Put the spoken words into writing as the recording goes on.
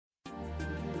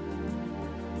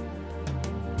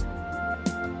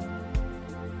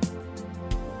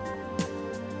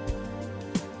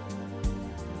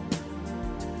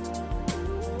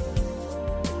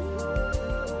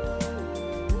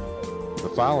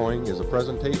following is a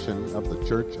presentation of the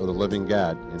Church of the Living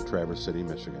God in Traverse City,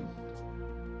 Michigan.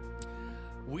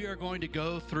 We are going to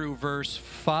go through verse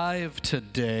 5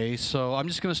 today, so I'm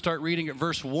just going to start reading at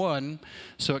verse 1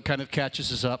 so it kind of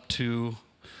catches us up to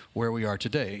where we are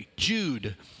today.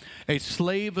 Jude, a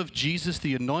slave of Jesus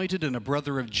the Anointed and a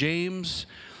brother of James,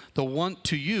 the ones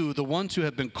who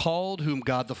have been called, whom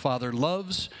God the Father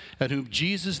loves, and whom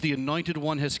Jesus the Anointed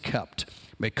One has kept.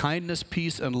 May kindness,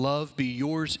 peace, and love be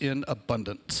yours in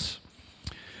abundance.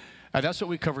 And that's what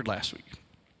we covered last week.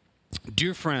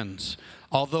 Dear friends,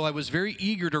 although I was very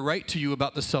eager to write to you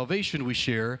about the salvation we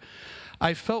share,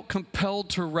 I felt compelled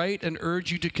to write and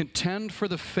urge you to contend for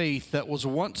the faith that was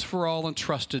once for all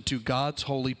entrusted to God's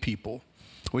holy people.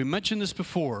 We mentioned this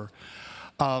before.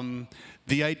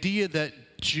 The idea that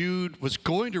Jude was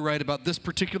going to write about this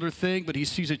particular thing, but he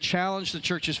sees a challenge the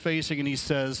church is facing, and he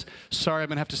says, sorry, I'm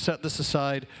going to have to set this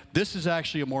aside. This is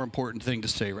actually a more important thing to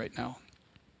say right now.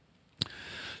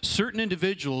 Certain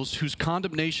individuals whose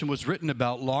condemnation was written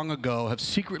about long ago have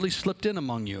secretly slipped in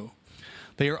among you.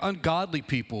 They are ungodly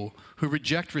people who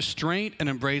reject restraint and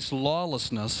embrace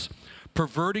lawlessness,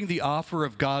 perverting the offer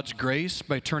of God's grace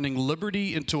by turning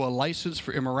liberty into a license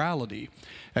for immorality.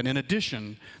 And in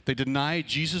addition, they deny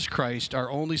Jesus Christ, our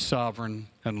only sovereign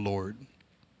and Lord.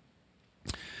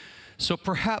 So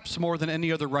perhaps more than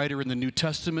any other writer in the New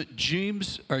Testament,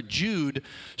 Jude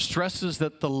stresses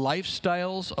that the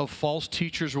lifestyles of false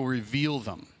teachers will reveal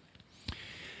them.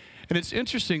 And it's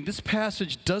interesting, this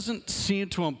passage doesn't seem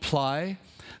to imply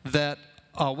that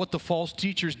what the false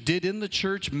teachers did in the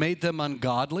church made them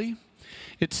ungodly.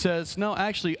 It says, no,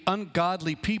 actually,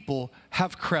 ungodly people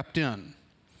have crept in.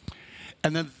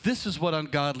 And then this is what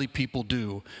ungodly people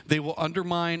do. They will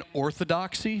undermine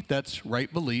orthodoxy, that's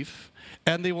right belief,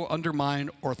 and they will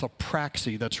undermine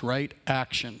orthopraxy, that's right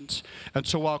actions. And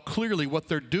so while clearly what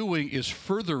they're doing is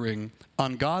furthering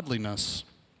ungodliness,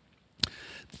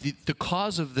 the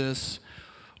cause of this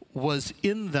was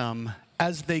in them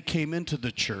as they came into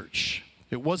the church.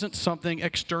 It wasn't something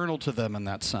external to them in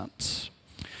that sense.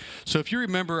 So if you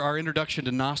remember our introduction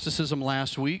to Gnosticism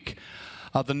last week,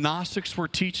 the Gnostics were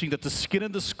teaching that the skin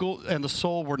and the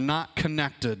soul were not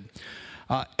connected.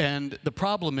 And the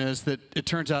problem is that it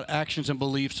turns out actions and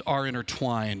beliefs are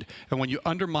intertwined. And when you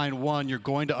undermine one, you're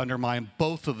going to undermine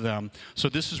both of them. So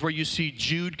this is where you see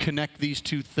Jude connect these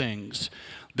two things.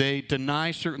 They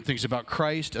deny certain things about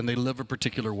Christ, and they live a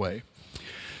particular way.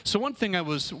 So one thing I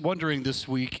was wondering this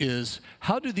week is,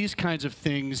 how do these kinds of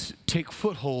things take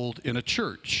foothold in a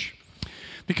church?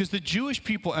 Because the Jewish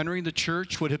people entering the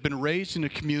church would have been raised in a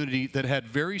community that had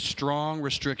very strong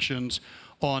restrictions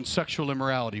on sexual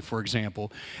immorality, for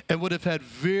example, and would have had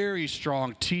very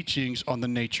strong teachings on the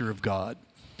nature of God.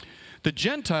 The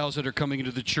Gentiles that are coming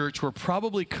into the church were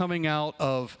probably coming out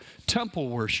of temple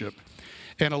worship.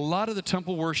 And a lot of the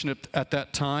temple worship at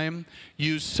that time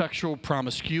used sexual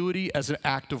promiscuity as an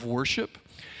act of worship.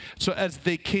 So as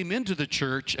they came into the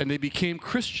church and they became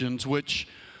Christians, which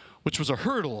was a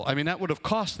hurdle. I mean, that would have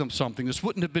cost them something. This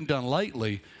wouldn't have been done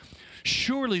lightly.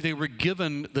 Surely they were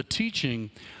given the teaching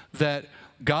that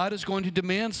God is going to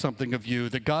demand something of you,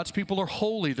 that God's people are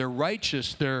holy, they're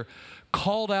righteous, they're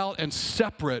called out and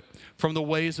separate from the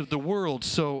ways of the world.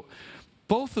 So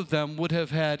both of them would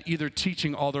have had either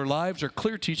teaching all their lives or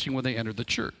clear teaching when they entered the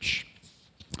church.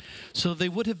 So they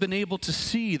would have been able to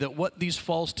see that what these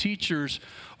false teachers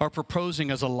are proposing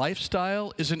as a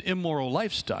lifestyle is an immoral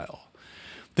lifestyle.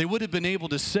 They would have been able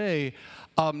to say,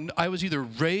 I was either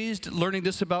raised learning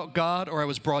this about God, or I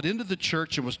was brought into the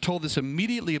church and was told this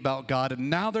immediately about God, and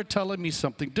now they're telling me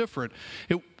something different.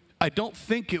 I don't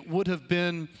think it would have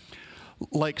been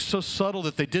like so subtle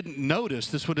that they didn't notice.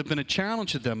 This would have been a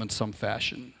challenge to them in some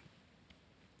fashion.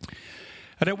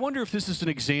 And I wonder if this is an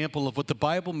example of what the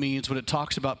Bible means when it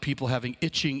talks about people having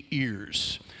itching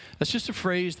ears. That's just a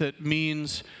phrase that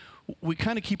means we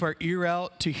kind of keep our ear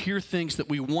out to hear things that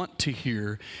we want to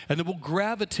hear, and then we'll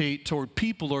gravitate toward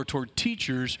people or toward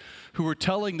teachers who are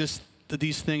telling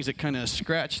these things that kind of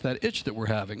scratch that itch that we're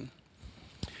having.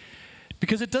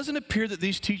 Because it doesn't appear that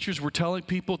these teachers were telling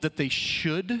people that they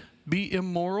should be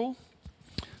immoral.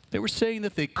 They were saying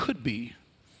that they could be.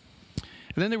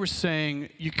 And then they were saying,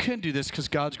 you can do this because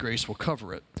God's grace will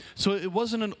cover it. So it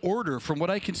wasn't an order. From what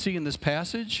I can see in this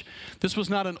passage, this was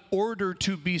not an order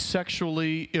to be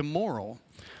sexually immoral.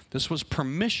 This was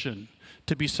permission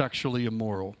to be sexually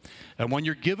immoral. And when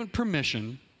you're given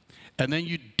permission and then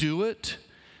you do it,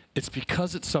 it's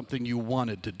because it's something you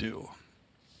wanted to do.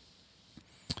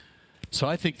 So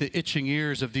I think the itching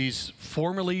ears of these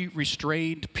formerly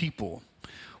restrained people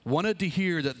wanted to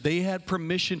hear that they had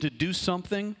permission to do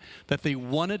something that they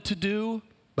wanted to do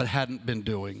but hadn't been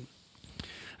doing.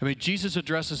 I mean, Jesus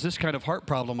addresses this kind of heart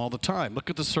problem all the time.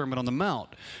 Look at the Sermon on the Mount.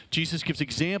 Jesus gives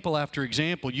example after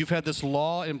example. You've had this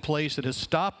law in place that has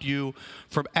stopped you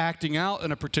from acting out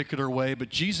in a particular way, but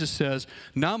Jesus says,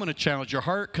 now I'm going to challenge your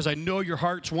heart because I know your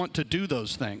hearts want to do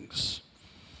those things.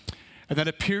 And that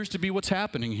appears to be what's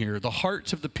happening here. The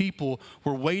hearts of the people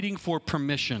were waiting for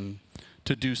permission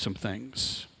to do some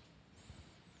things.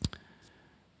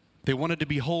 They wanted to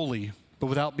be holy, but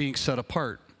without being set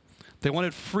apart. They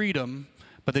wanted freedom,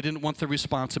 but they didn't want the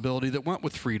responsibility that went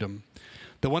with freedom.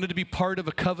 They wanted to be part of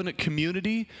a covenant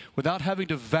community without having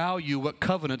to value what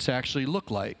covenants actually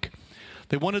look like.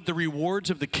 They wanted the rewards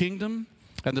of the kingdom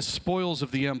and the spoils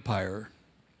of the empire.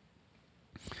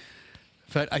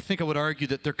 In fact, I think I would argue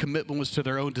that their commitment was to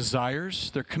their own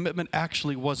desires. Their commitment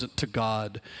actually wasn't to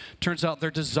God. Turns out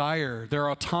their desire, their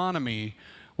autonomy,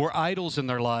 were idols in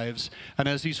their lives. And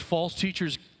as these false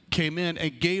teachers came in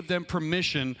and gave them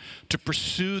permission to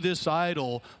pursue this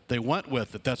idol, they went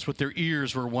with it. That's what their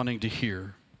ears were wanting to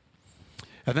hear.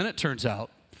 And then it turns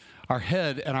out our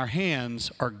head and our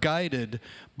hands are guided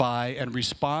by and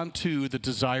respond to the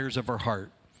desires of our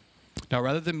heart. Now,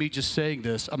 rather than me just saying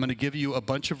this, I'm going to give you a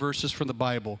bunch of verses from the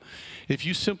Bible. If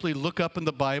you simply look up in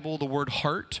the Bible the word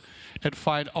heart and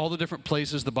find all the different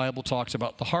places the Bible talks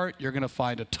about the heart, you're going to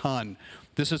find a ton.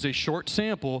 This is a short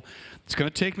sample. It's going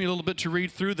to take me a little bit to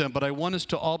read through them, but I want us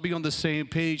to all be on the same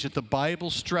page that the Bible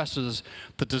stresses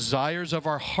the desires of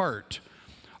our heart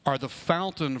are the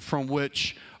fountain from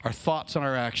which our thoughts and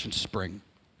our actions spring.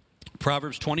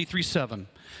 Proverbs 23:7,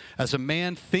 as a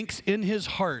man thinks in his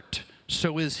heart,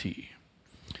 so is he.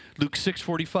 Luke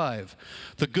 6:45,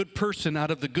 the good person out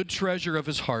of the good treasure of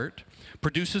his heart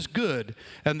produces good,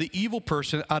 and the evil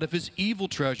person out of his evil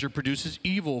treasure produces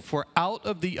evil, for out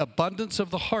of the abundance of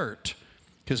the heart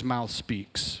his mouth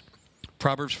speaks.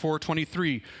 Proverbs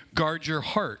 4:23, guard your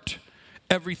heart.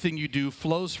 Everything you do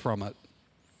flows from it.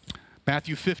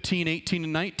 Matthew 15:18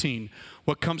 and 19,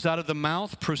 what comes out of the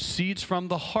mouth proceeds from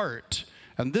the heart,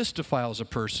 and this defiles a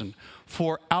person.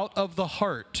 For out of the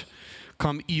heart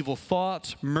come evil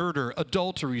thoughts, murder,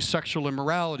 adultery, sexual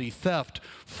immorality, theft,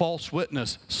 false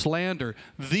witness, slander.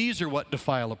 These are what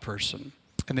defile a person,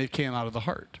 and they came out of the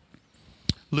heart.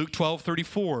 Luke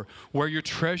 12:34, where your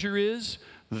treasure is,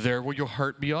 there will your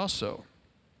heart be also.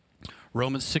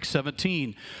 Romans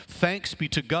 6:17, thanks be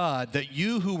to God that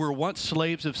you who were once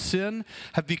slaves of sin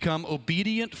have become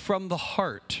obedient from the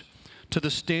heart to the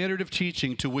standard of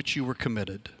teaching to which you were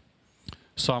committed.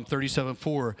 Psalm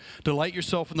 37:4, delight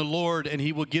yourself in the Lord and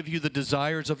he will give you the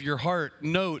desires of your heart.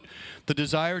 Note, the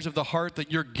desires of the heart that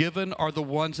you're given are the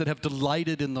ones that have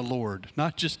delighted in the Lord,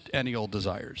 not just any old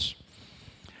desires.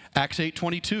 Acts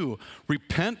 8:22,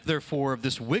 repent therefore of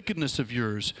this wickedness of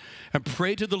yours and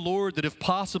pray to the Lord that if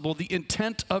possible the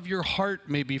intent of your heart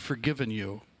may be forgiven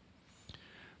you.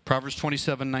 Proverbs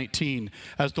 27:19,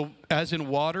 as in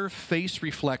water face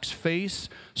reflects face,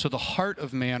 so the heart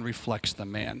of man reflects the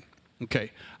man.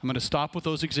 Okay, I'm going to stop with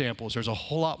those examples. There's a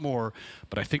whole lot more,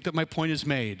 but I think that my point is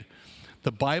made.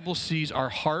 The Bible sees our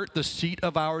heart, the seat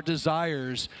of our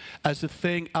desires, as the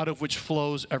thing out of which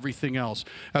flows everything else.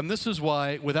 And this is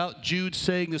why, without Jude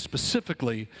saying this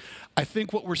specifically, I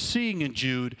think what we're seeing in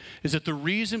Jude is that the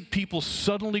reason people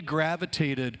suddenly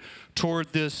gravitated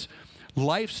toward this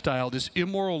lifestyle, this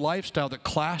immoral lifestyle that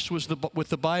clashed with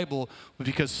the Bible, was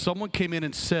because someone came in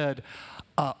and said,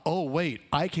 oh, wait,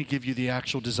 I can give you the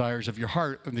actual desires of your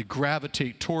heart, and they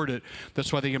gravitate toward it.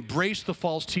 That's why they embrace the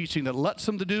false teaching that lets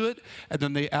them to do it, and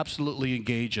then they absolutely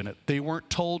engage in it. They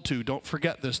weren't told to. Don't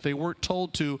forget this. They weren't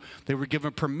told to. They were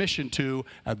given permission to,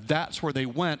 and that's where they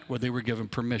went, where they were given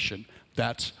permission.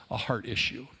 That's a heart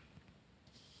issue.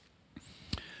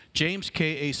 James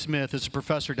K.A. Smith is a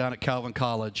professor down at Calvin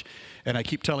College, and I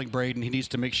keep telling Braden he needs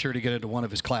to make sure to get into one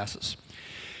of his classes.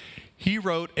 He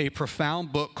wrote a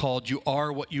profound book called You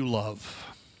Are What You Love.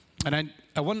 And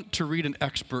I want to read an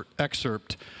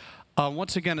excerpt.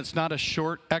 Once again, it's not a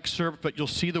short excerpt, but you'll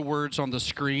see the words on the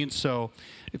screen. So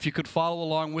if you could follow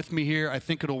along with me here, I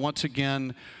think it'll once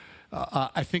again,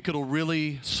 I think it'll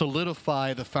really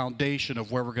solidify the foundation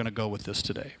of where we're going to go with this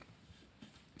today.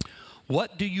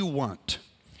 What do you want?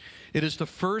 It is the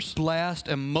first, last,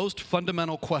 and most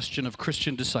fundamental question of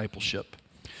Christian discipleship.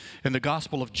 In the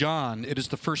Gospel of John, it is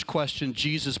the first question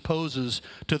Jesus poses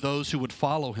to those who would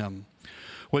follow him.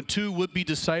 When two would-be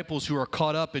disciples who are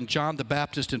caught up in John the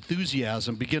Baptist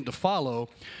enthusiasm begin to follow,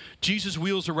 Jesus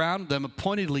wheels around them and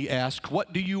pointedly asks,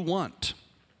 what do you want?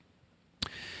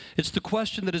 It's the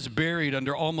question that is buried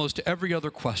under almost every other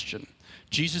question.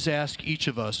 Jesus asks each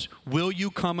of us, will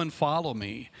you come and follow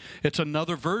me? It's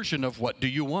another version of what do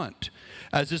you want?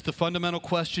 As is the fundamental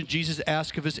question Jesus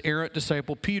asked of his errant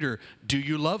disciple Peter, do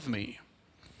you love me?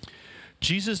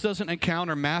 Jesus doesn't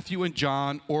encounter Matthew and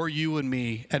John or you and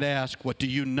me and ask, what do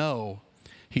you know?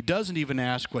 He doesn't even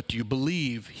ask, what do you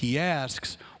believe? He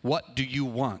asks, what do you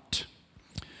want?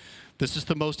 This is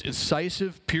the most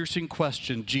incisive, piercing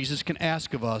question Jesus can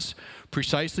ask of us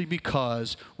precisely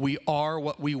because we are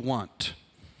what we want.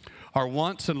 Our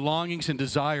wants and longings and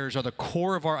desires are the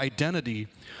core of our identity,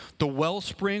 the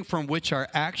wellspring from which our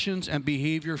actions and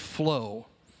behavior flow.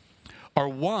 Our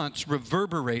wants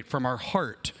reverberate from our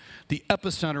heart, the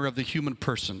epicenter of the human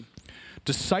person.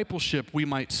 Discipleship, we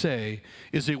might say,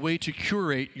 is a way to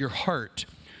curate your heart,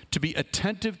 to be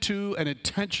attentive to and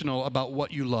intentional about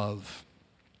what you love.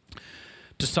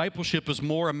 Discipleship is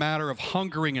more a matter of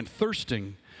hungering and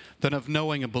thirsting than of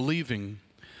knowing and believing.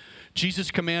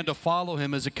 Jesus' command to follow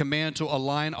him is a command to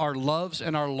align our loves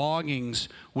and our longings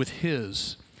with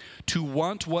his, to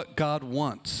want what God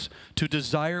wants, to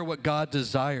desire what God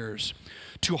desires,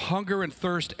 to hunger and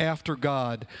thirst after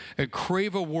God and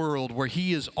crave a world where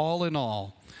he is all in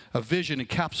all, a vision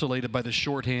encapsulated by the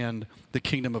shorthand, the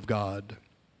kingdom of God.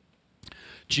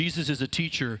 Jesus is a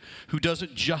teacher who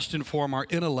doesn't just inform our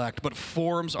intellect, but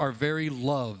forms our very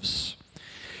loves.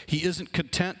 He isn't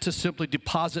content to simply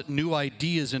deposit new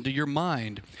ideas into your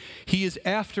mind. He is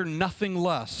after nothing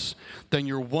less than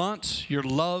your wants, your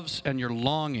loves, and your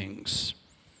longings.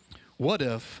 What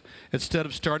if, instead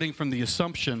of starting from the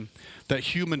assumption that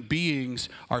human beings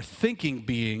are thinking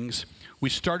beings, we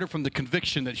started from the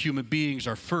conviction that human beings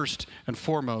are first and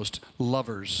foremost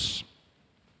lovers?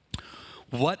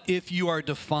 What if you are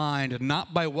defined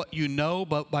not by what you know,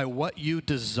 but by what you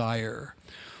desire?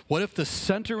 What if the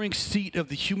centering seat of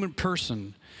the human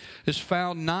person is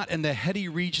found not in the heady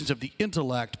regions of the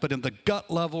intellect, but in the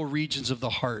gut-level regions of the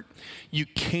heart? You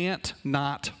can't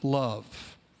not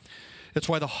love. It's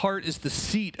why the heart is the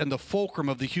seat and the fulcrum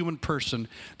of the human person,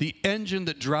 the engine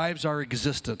that drives our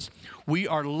existence. We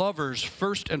are lovers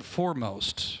first and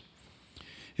foremost.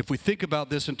 If we think about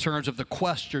this in terms of the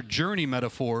quest or journey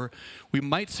metaphor, we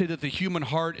might say that the human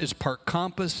heart is part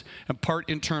compass and part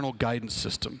internal guidance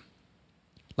system.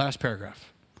 Last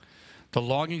paragraph. The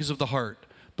longings of the heart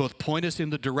both point us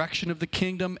in the direction of the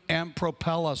kingdom and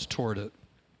propel us toward it.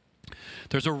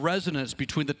 There's a resonance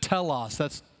between the telos,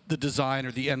 that's the design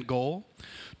or the end goal,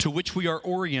 to which we are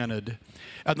oriented,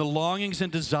 and the longings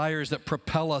and desires that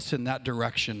propel us in that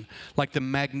direction, like the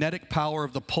magnetic power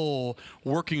of the pole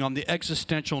working on the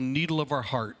existential needle of our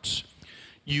hearts.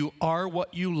 You are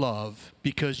what you love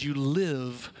because you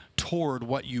live toward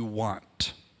what you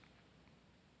want.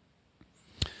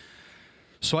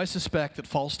 So I suspect that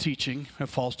false teaching and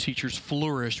false teachers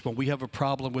flourish when we have a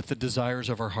problem with the desires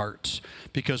of our hearts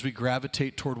because we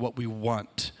gravitate toward what we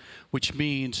want, which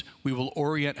means we will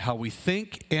orient how we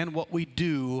think and what we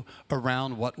do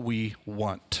around what we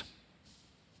want.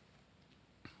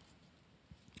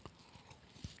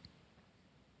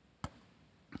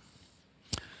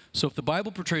 So if the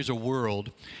Bible portrays a world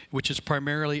which is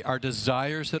primarily our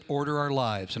desires that order our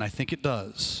lives, and I think it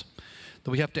does,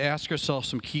 then we have to ask ourselves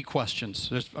some key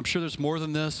questions. I'm sure there's more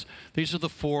than this. These are the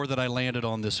 4 that I landed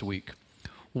on this week.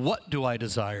 What do I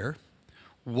desire?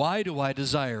 Why do I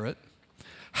desire it?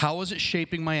 How is it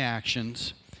shaping my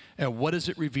actions? And what is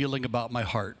it revealing about my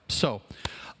heart? So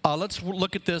let's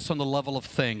look at this on the level of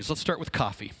things. Let's start with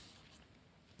coffee.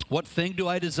 What thing do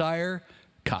I desire?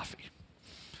 Coffee.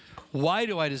 Why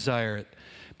do I desire it?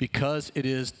 Because it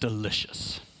is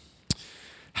delicious.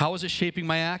 How is it shaping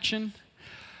my action?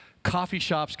 Coffee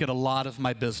shops get a lot of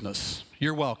my business.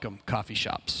 You're welcome, coffee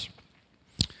shops.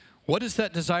 What is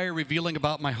that desire revealing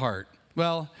about my heart?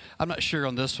 Well, I'm not sure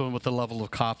on this one with the level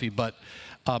of coffee, but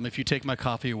if you take my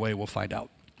coffee away, we'll find out.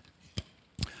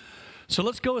 So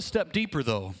let's go a step deeper,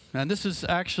 though. And this is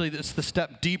actually, it's the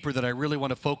step deeper that I really want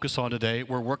to focus on today.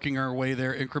 We're working our way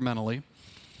there incrementally.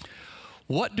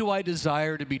 What do I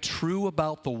desire to be true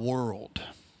about the world?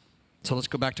 So let's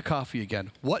go back to coffee again.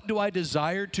 What do I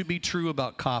desire to be true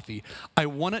about coffee? I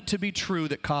want it to be true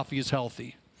that coffee is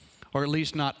healthy, or at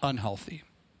least not unhealthy.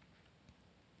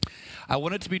 I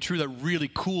want it to be true that really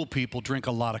cool people drink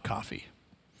a lot of coffee.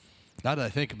 Now that I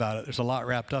think about it, there's a lot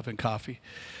wrapped up in coffee.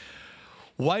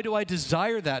 Why do I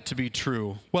desire that to be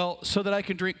true? Well, so that I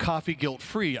can drink coffee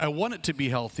guilt-free. I want it to be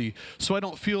healthy, so I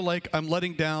don't feel like I'm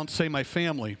letting down, say, my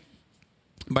family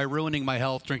by ruining my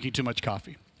health drinking too much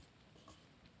coffee.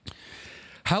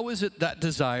 How is it that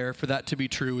desire for that to be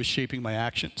true is shaping my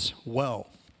actions? Well,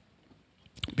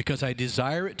 because I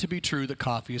desire it to be true that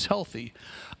coffee is healthy,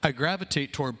 I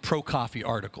gravitate toward pro-coffee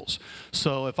articles.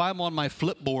 So if I'm on my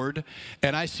Flipboard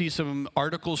and I see some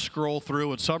articles scroll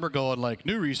through and some are going like,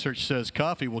 new research says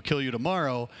coffee will kill you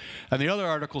tomorrow, and the other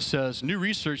article says, new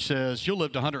research says you'll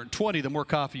live to 120 the more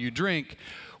coffee you drink,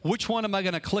 which one am I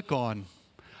going to click on?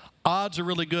 Odds are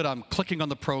really good I'm clicking on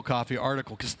the pro-coffee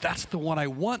article because that's the one I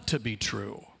want to be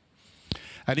true.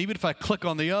 And even if I click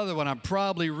on the other one, I'm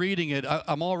probably reading it.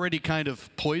 I'm already kind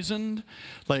of poisoned.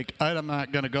 Like, I'm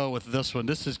not going to go with this one.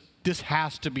 This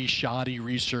has to be shoddy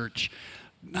research.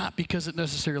 Not because it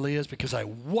necessarily is, because I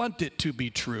want it to be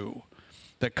true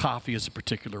that coffee is a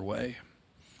particular way.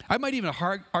 I might even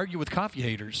argue with coffee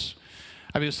haters.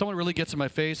 I mean, if someone really gets in my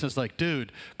face and is like,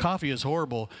 dude, coffee is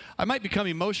horrible, I might become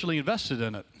emotionally invested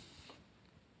in it.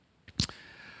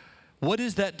 What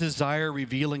is that desire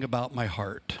revealing about my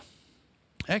heart?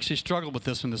 I actually struggled with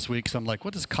this one this week, so I'm like,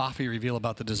 what does coffee reveal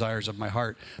about the desires of my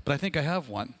heart? But I think I have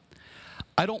one.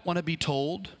 I don't want to be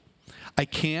told I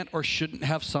can't or shouldn't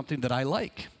have something that I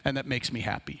like and that makes me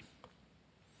happy.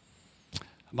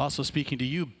 I'm also speaking to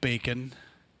you, bacon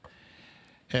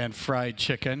and fried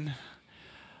chicken.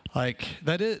 Like,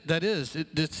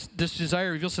 this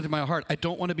desire reveals something in my heart. I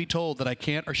don't want to be told that I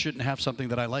can't or shouldn't have something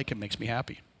that I like and makes me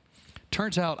happy.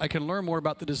 Turns out I can learn more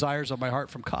about the desires of my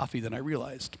heart from coffee than I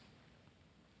realized.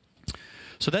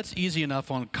 So that's easy enough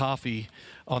on coffee,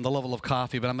 on the level of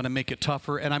coffee, but I'm going to make it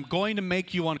tougher, and I'm going to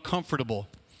make you uncomfortable.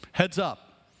 Heads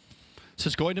up. This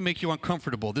is going to make you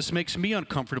uncomfortable. This makes me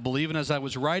uncomfortable even as I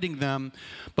was writing them,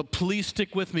 but please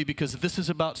stick with me because this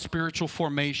is about spiritual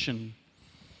formation.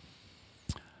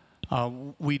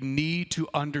 We need to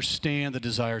understand the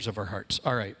desires of our hearts.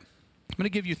 All right. I'm going to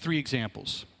give you 3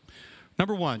 examples.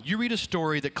 Number 1, you read a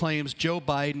story that claims Joe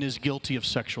Biden is guilty of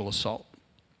sexual assault.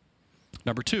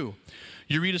 Number 2,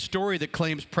 you read a story that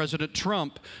claims President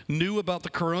Trump knew about the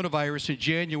coronavirus in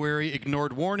January,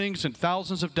 ignored warnings, and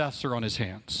thousands of deaths are on his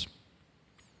hands.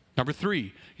 Number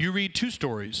 3, you read 2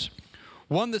 stories.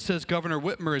 One that says Governor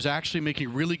Whitmer is actually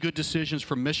making really good decisions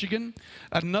for Michigan,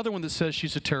 and another one that says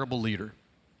she's a terrible leader.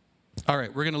 All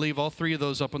right, we're going to leave all 3 of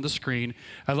those up on the screen,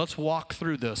 and let's walk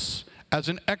through this as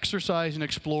an exercise in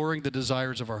exploring the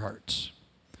desires of our hearts.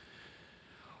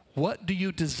 What do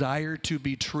you desire to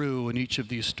be true in each of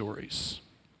these stories?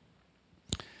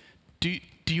 Do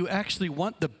you actually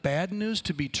want the bad news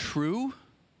to be true?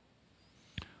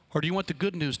 Or do you want the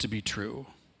good news to be true?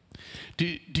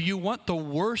 Do you want the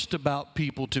worst about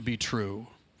people to be true?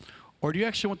 Or do you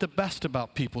actually want the best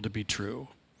about people to be true?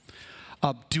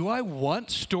 Do I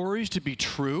want stories to be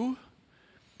true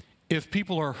if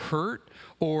people are hurt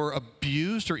or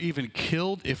abused or even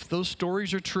killed, if those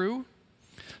stories are true?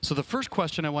 So the first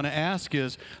question I want to ask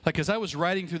is, like, as I was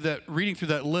reading through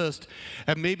that list,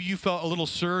 and maybe you felt a little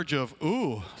surge of,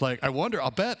 ooh, like, I wonder, I'll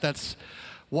bet that's,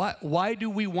 why do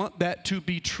we want that to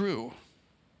be true?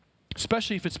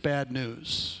 Especially if it's bad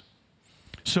news.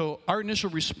 So our initial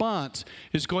response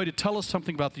is going to tell us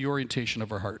something about the orientation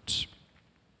of our hearts.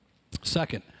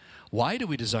 Second, why do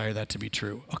we desire that to be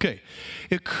true? Okay,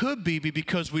 it could be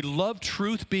because we love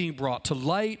truth being brought to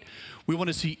light. We want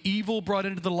to see evil brought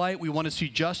into the light. We want to see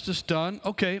justice done.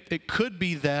 Okay, it could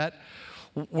be that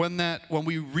when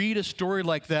we read a story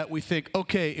like that, we think,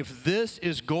 okay, if this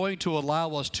is going to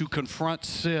allow us to confront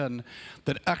sin,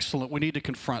 then excellent, we need to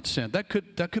confront sin. That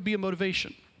could be a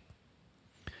motivation.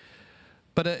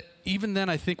 But even then,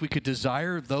 I think we could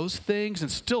desire those things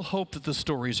and still hope that the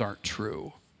stories aren't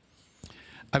true.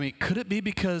 I mean, could it be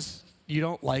because you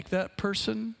don't like that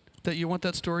person that you want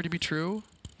that story to be true?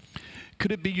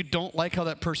 Could it be you don't like how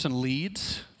that person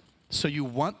leads, so you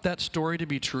want that story to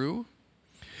be true?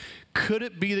 Could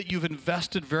it be that you've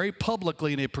invested very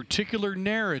publicly in a particular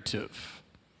narrative,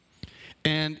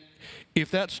 and if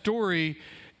that story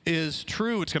is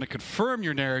true, it's going to confirm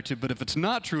your narrative, but if it's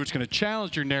not true, it's going to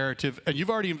challenge your narrative, and you've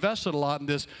already invested a lot in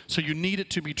this, so you need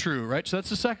it to be true, right? So that's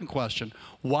the second question.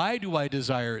 Why do I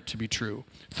desire it to be true?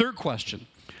 Third question,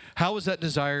 how is that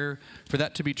desire for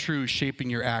that to be true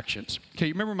shaping your actions? Okay,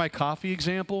 you remember my coffee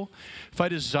example? If I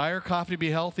desire coffee to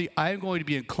be healthy, I am going to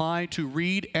be inclined to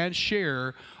read and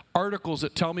share articles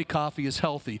that tell me coffee is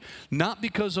healthy, not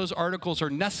because those articles are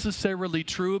necessarily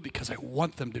true, because I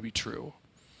want them to be true.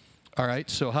 All right,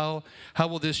 so how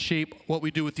will this shape what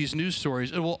we do with these news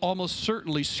stories? It will almost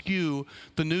certainly skew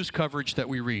the news coverage that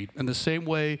we read, in the same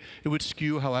way it would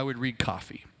skew how I would read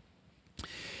coffee.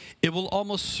 It will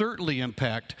almost certainly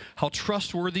impact how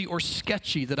trustworthy or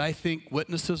sketchy that I think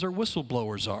witnesses or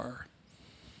whistleblowers are.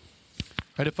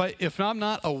 Right, if I'm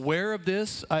not aware of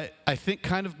this, I think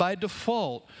kind of by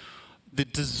default, the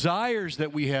desires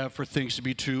that we have for things to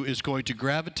be true is going to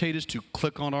gravitate us to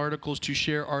click on articles, to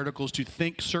share articles, to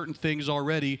think certain things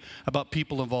already about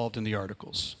people involved in the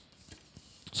articles.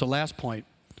 So last point,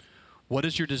 what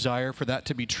is your desire for that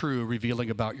to be true revealing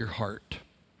about your heart?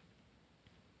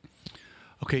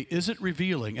 Okay, is it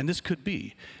revealing, and this could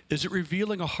be, is it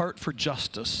revealing a heart for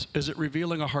justice? Is it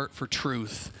revealing a heart for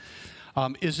truth?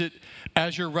 Is it,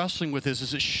 as you're wrestling with this,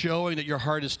 is it showing that your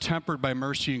heart is tempered by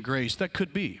mercy and grace? That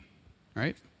could be,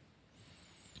 right?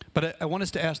 But I want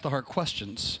us to ask the hard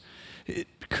questions.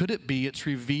 Could it be it's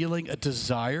revealing a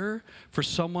desire for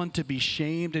someone to be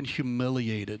shamed and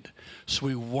humiliated? So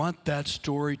we want that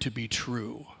story to be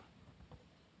true.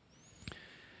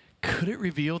 Could it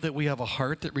reveal that we have a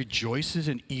heart that rejoices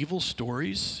in evil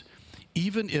stories,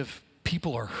 even if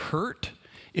people are hurt,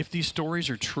 if these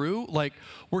stories are true? Like,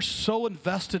 we're so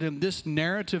invested in this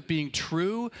narrative being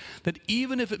true that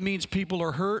even if it means people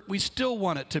are hurt, we still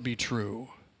want it to be true.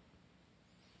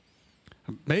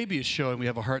 Maybe it's showing we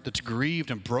have a heart that's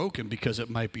grieved and broken because it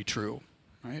might be true,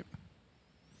 right?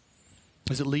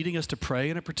 Is it leading us to pray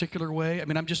in a particular way? I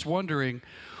mean, I'm just wondering,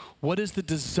 what is the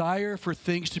desire for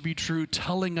things to be true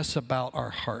telling us about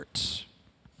our hearts?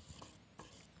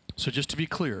 So just to be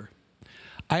clear,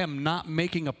 I am not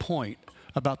making a point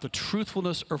about the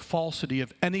truthfulness or falsity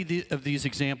of any of these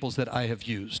examples that I have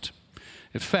used.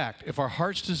 In fact, if our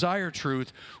hearts desire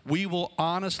truth, we will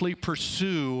honestly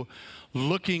pursue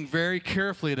looking very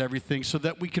carefully at everything so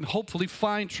that we can hopefully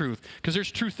find truth, because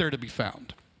there's truth there to be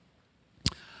found.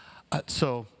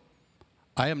 So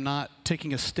I am not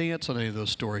taking a stance on any of those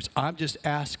stories. I'm just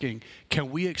asking, can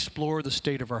we explore the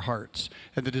state of our hearts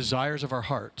and the desires of our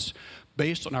hearts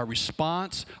based on our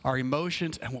response, our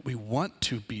emotions, and what we want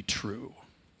to be true?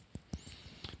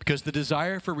 Because the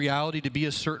desire for reality to be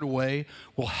a certain way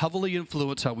will heavily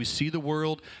influence how we see the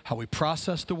world, how we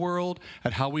process the world,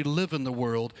 and how we live in the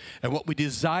world. And what we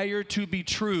desire to be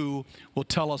true will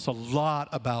tell us a lot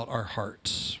about our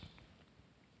hearts.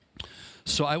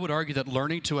 So I would argue that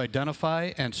learning to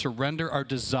identify and surrender our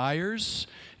desires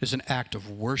is an act of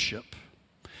worship.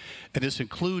 And this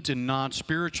includes in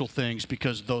non-spiritual things,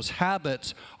 because those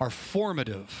habits are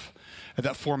formative. And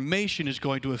that formation is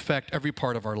going to affect every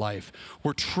part of our life.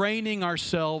 We're training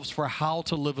ourselves for how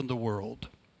to live in the world.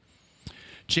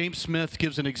 James Smith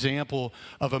gives an example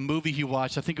of a movie he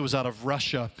watched. I think it was out of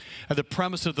Russia. And the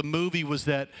premise of the movie was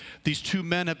that these two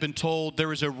men have been told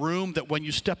there is a room that when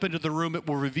you step into the room, it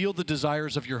will reveal the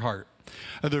desires of your heart.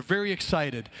 And they're very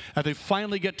excited. And they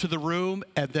finally get to the room,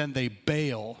 and then they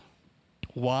bail.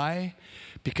 Why?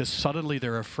 Because suddenly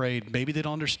they're afraid. Maybe they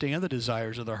don't understand the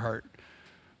desires of their heart.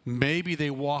 Maybe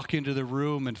they walk into the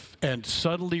room and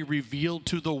suddenly revealed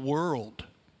to the world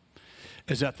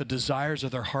is that the desires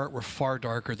of their heart were far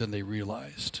darker than they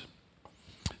realized.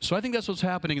 So I think that's what's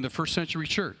happening in the first century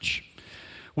church.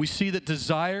 We see that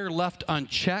desire left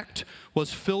unchecked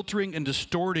was filtering and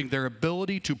distorting their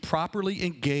ability to properly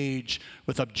engage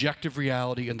with objective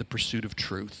reality in the pursuit of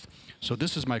truth. So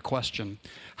this is my question.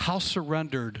 How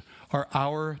surrendered are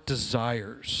our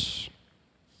desires?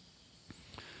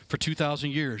 For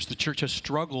 2,000 years, the church has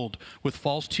struggled with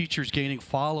false teachers gaining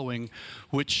following,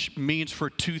 which means for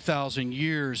 2,000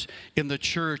 years in the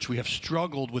church, we have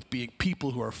struggled with being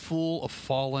people who are full of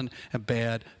fallen and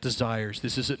bad desires.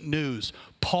 This isn't news.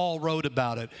 Paul wrote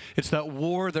about it. It's that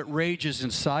war that rages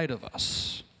inside of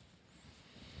us.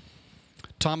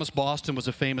 Thomas Boston was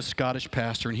a famous Scottish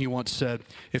pastor, and he once said,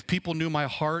 "If people knew my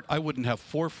heart, I wouldn't have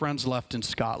 4 friends left in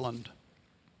Scotland."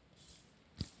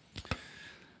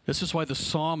 This is why the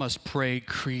psalmist prayed,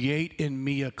 "Create in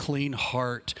me a clean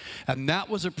heart." And that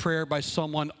was a prayer by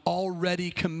someone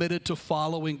already committed to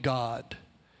following God.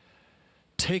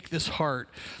 Take this heart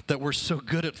that we're so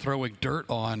good at throwing dirt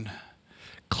on,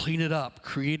 clean it up,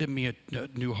 create in me a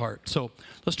new heart. So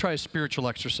let's try a spiritual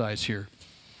exercise here.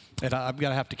 And I'm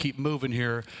going to have to keep moving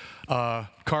here.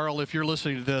 Carl, if you're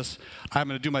listening to this, I'm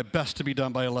going to do my best to be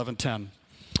done by 11:10.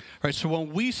 All right, so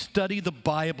when we study the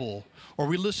Bible or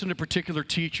we listen to particular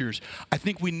teachers, I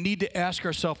think we need to ask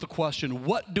ourselves the question,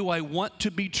 what do I want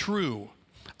to be true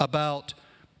about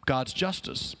God's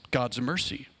justice, God's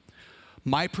mercy,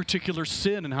 my particular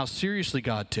sin and how seriously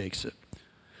God takes it?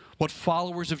 What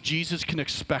followers of Jesus can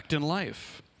expect in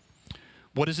life?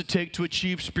 What does it take to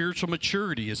achieve spiritual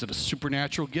maturity? Is it a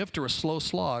supernatural gift or a slow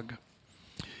slog?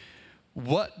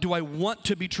 What do I want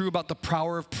to be true about the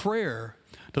power of prayer?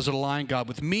 Does it align God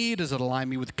with me? Does it align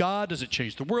me with God? Does it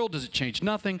change the world? Does it change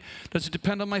nothing? Does it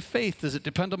depend on my faith? Does it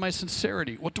depend on my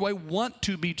sincerity? What do I want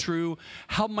to be true?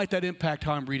 How might that impact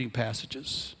how I'm reading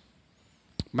passages?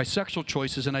 My sexual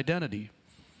choices and identity.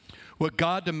 what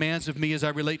God demands of me as I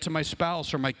relate to my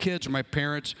spouse or my kids or my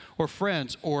parents or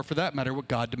friends, or for that matter, what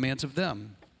God demands of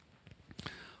them.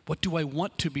 What do I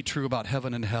want to be true about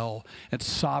heaven and hell and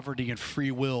sovereignty and free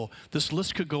will? This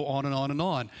list could go on and on and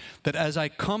on. That as I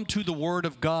come to the Word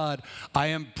of God, I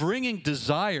am bringing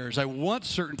desires. I want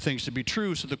certain things to be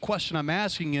true. So the question I'm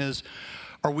asking is,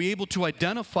 are we able to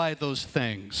identify those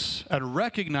things and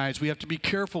recognize we have to be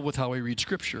careful with how we read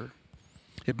Scripture?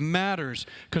 It matters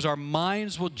because our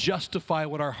minds will justify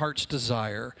what our hearts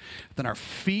desire. Then our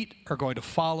feet are going to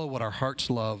follow what our hearts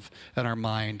love and our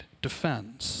mind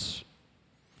defends.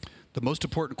 The most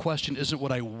important question isn't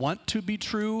what I want to be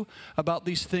true about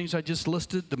these things I just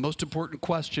listed. The most important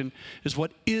question is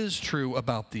what is true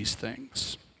about these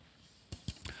things.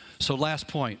 So last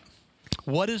point.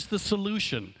 What is the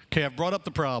solution? Okay, I've brought up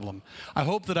the problem. I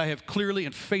hope that I have clearly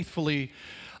and faithfully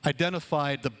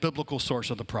identified the biblical source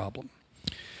of the problem.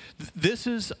 This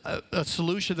is a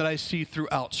solution that I see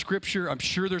throughout Scripture. I'm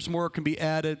sure there's more that can be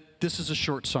added. This is a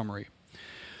short summary.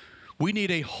 We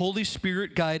need a Holy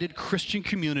Spirit-guided Christian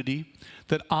community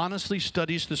that honestly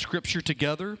studies the Scripture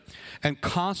together and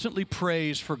constantly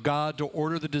prays for God to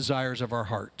order the desires of our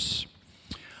hearts.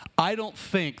 I don't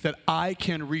think that I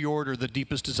can reorder the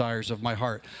deepest desires of my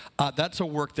heart. That's a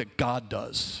work that God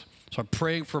does. So I'm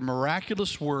praying for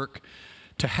miraculous work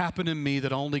to happen in me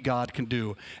that only God can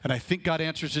do. And I think God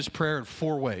answers this prayer in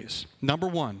 4 ways. Number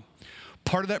 1,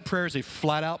 part of that prayer is a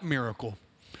flat-out miracle.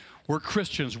 We're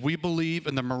Christians. We believe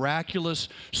in the miraculous,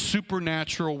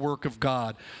 supernatural work of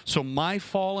God. So my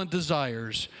fallen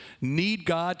desires need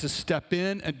God to step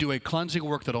in and do a cleansing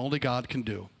work that only God can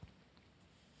do.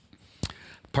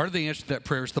 Part of the answer to that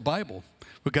prayer is the Bible.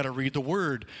 We've got to read the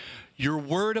Word. Your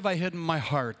word have I hidden in my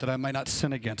heart that I might not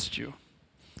sin against you.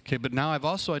 Okay, but now I've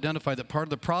also identified that part of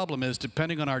the problem is,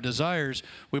 depending on our desires,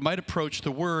 we might approach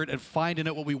the Word and find in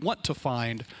it what we want to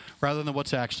find rather than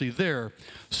what's actually there.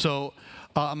 So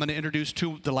I'm going to introduce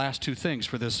the last 2 things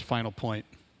for this final point.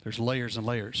 There's layers and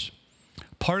layers.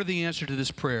 Part of the answer to this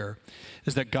prayer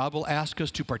is that God will ask us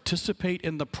to participate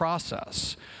in the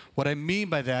process. What I mean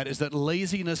by that is that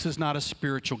laziness is not a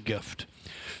spiritual gift.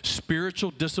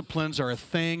 Spiritual disciplines are a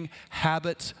thing.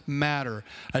 Habits matter.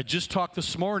 I just talked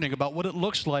this morning about what it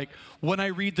looks like when I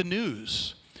read the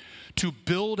news to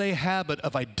build a habit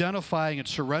of identifying and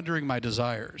surrendering my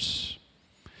desires.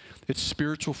 It's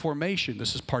spiritual formation.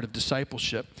 This is part of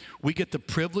discipleship. We get the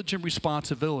privilege and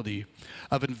responsibility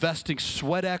of investing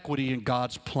sweat equity in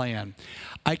God's plan.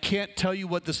 I can't tell you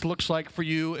what this looks like for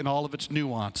you in all of its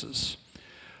nuances,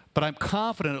 but I'm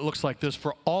confident it looks like this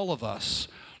for all of us,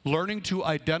 learning to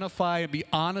identify and be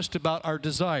honest about our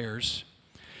desires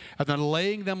and then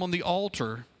laying them on the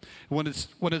altar. When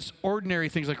it's ordinary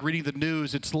things like reading the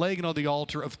news, it's laying it on the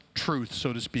altar of truth,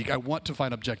 so to speak. I want to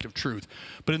find objective truth.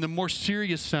 But in the more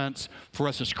serious sense, for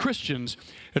us as Christians,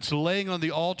 it's laying on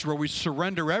the altar where we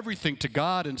surrender everything to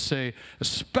God and say,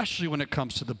 especially when it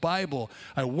comes to the Bible,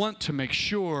 I want to make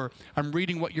sure I'm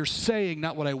reading what you're saying,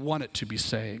 not what I want it to be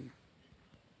saying.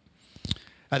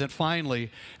 And then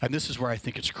finally, and this is where I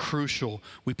think it's crucial,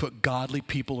 we put godly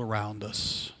people around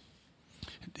us.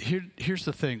 Here's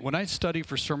the thing. When I study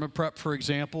for sermon prep, for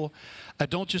example, I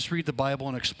don't just read the Bible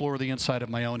and explore the inside of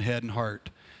my own head and heart,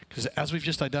 because as we've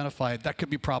just identified, that could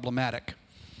be problematic.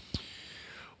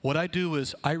 What I do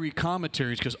is I read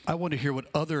commentaries because I want to hear what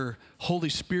other Holy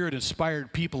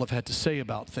Spirit-inspired people have had to say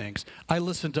about things. I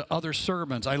listen to other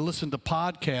sermons. I listen to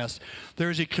podcasts.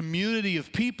 There's a community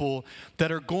of people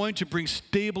that are going to bring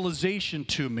stabilization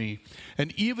to me.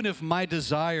 And even if my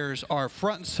desires are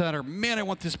front and center, man, I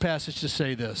want this passage to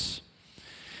say this.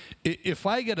 If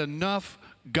I get enough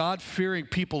God-fearing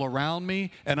people around me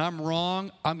and I'm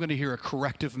wrong, I'm going to hear a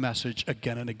corrective message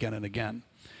again and again and again.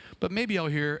 But maybe I'll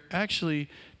hear, actually,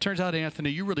 turns out, Anthony,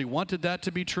 you really wanted that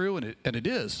to be true, and it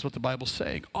is. That's what the Bible's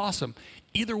saying. Awesome.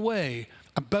 Either way,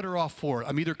 I'm better off for it.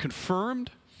 I'm either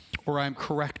confirmed or I'm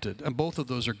corrected, and both of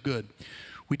those are good.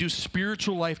 We do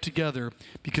spiritual life together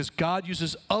because God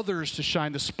uses others to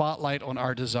shine the spotlight on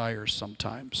our desires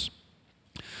sometimes.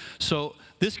 So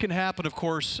this can happen, of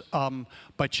course,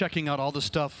 by checking out all the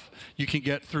stuff you can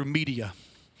get through media.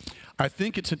 I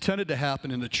think it's intended to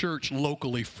happen in the church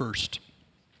locally first.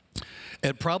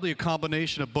 And probably a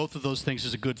combination of both of those things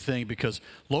is a good thing, because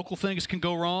local things can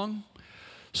go wrong,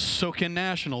 so can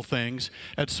national things.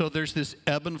 And so there's this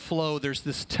ebb and flow, there's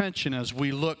this tension as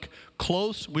we look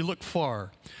close, we look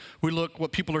far. We look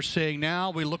what people are saying now,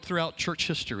 we look throughout church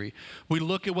history. We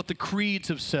look at what the creeds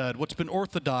have said, what's been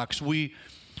orthodox. We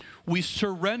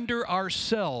surrender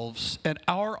ourselves and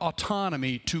our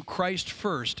autonomy to Christ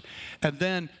first, and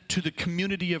then to the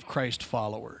community of Christ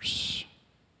followers.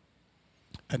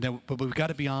 But we've got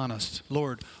to be honest.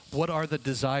 Lord, what are the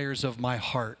desires of my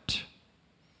heart?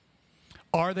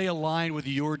 Are they aligned with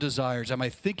your desires? Am I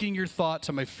thinking your thoughts?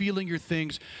 Am I feeling your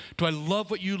things? Do I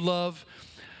love what you love?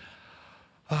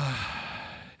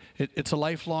 It's a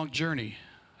lifelong journey,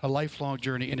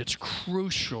 and it's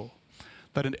crucial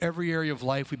that in every area of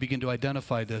life we begin to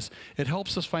identify this. It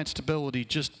helps us find stability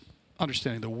just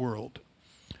understanding the world.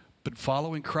 But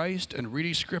following Christ and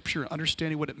reading Scripture and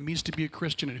understanding what it means to be a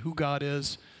Christian and who God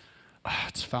is,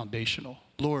 it's foundational.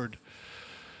 Lord,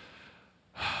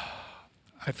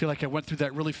 I feel like I went through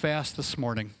that really fast this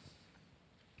morning.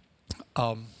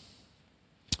 I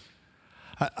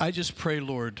just pray,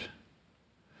 Lord,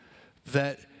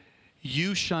 that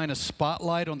you shine a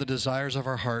spotlight on the desires of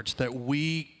our hearts that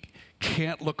we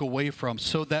can't look away from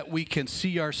so that we can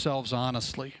see ourselves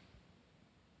honestly.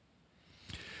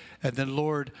 And then,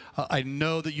 Lord, I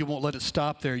know that you won't let it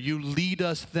stop there. You lead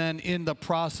us then in the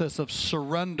process of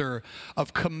surrender,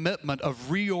 of commitment, of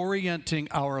reorienting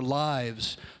our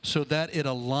lives so that it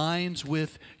aligns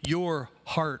with your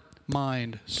heart,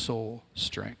 mind, soul,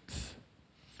 strength.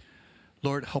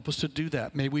 Lord, help us to do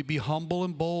that. May we be humble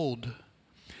and bold.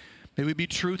 May we be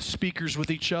truth speakers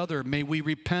with each other. May we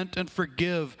repent and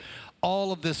forgive.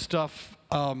 All of this stuff,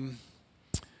 I'm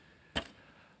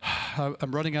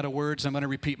running out of words. I'm going to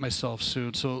repeat myself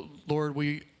soon. So, Lord,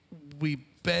 we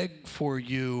beg for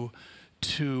you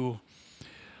to,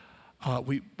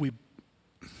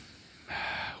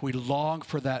 we long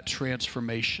for that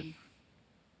transformation.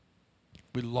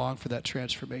 We long for that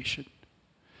transformation.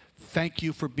 Thank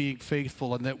you for being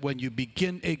faithful, and that when you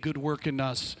begin a good work in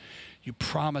us, you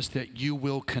promise that you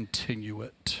will continue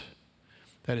it.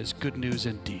 That is good news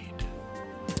indeed.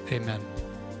 Amen.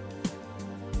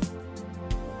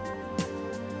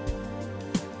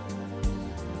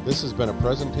 This has been a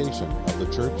presentation of the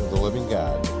Church of the Living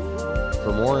God.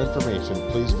 For more information,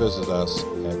 please visit us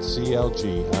at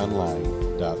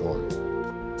clgonline.org.